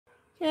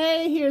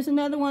Hey, here's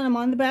another one. I'm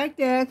on the back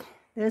deck.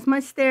 There's my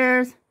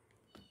stairs.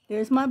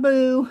 There's my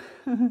boo.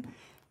 I'm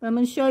going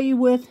to show you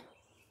with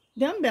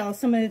dumbbells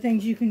some of the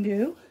things you can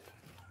do.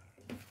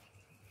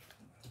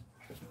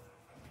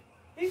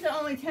 These are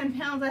only 10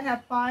 pounds. I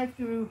have 5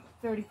 through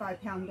 35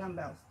 pound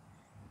dumbbells.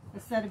 A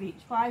set of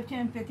each. 5,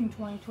 10, 15,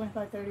 20,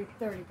 25, 30,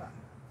 35.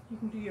 You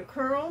can do your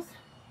curls,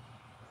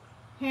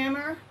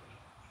 hammer,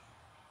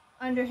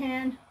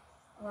 underhand,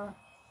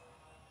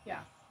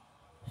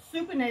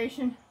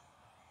 supination,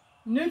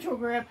 neutral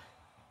grip,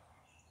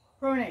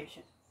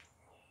 pronation.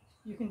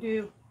 You can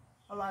do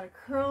a lot of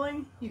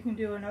curling. You can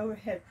do an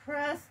overhead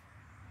press,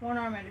 one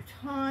arm at a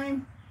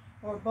time,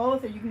 or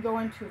both, or you can go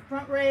into a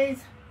front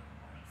raise,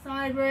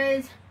 side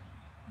raise,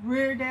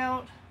 rear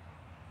delt,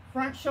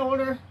 front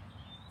shoulder,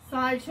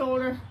 side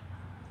shoulder,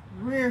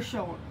 rear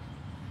shoulder.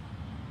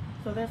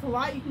 So there's a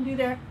lot you can do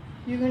there.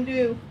 You can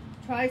do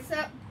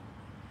tricep,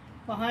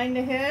 behind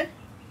the head,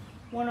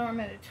 one arm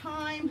at a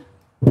time,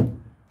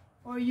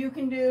 or you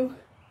can do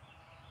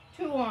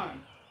 2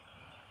 arms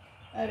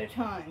at a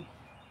time.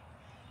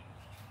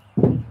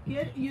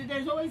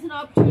 There's always an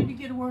opportunity to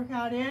get a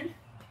workout in,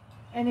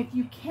 and if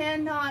you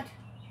cannot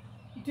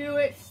do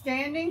it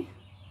standing,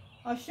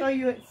 I'll show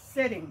you it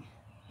sitting.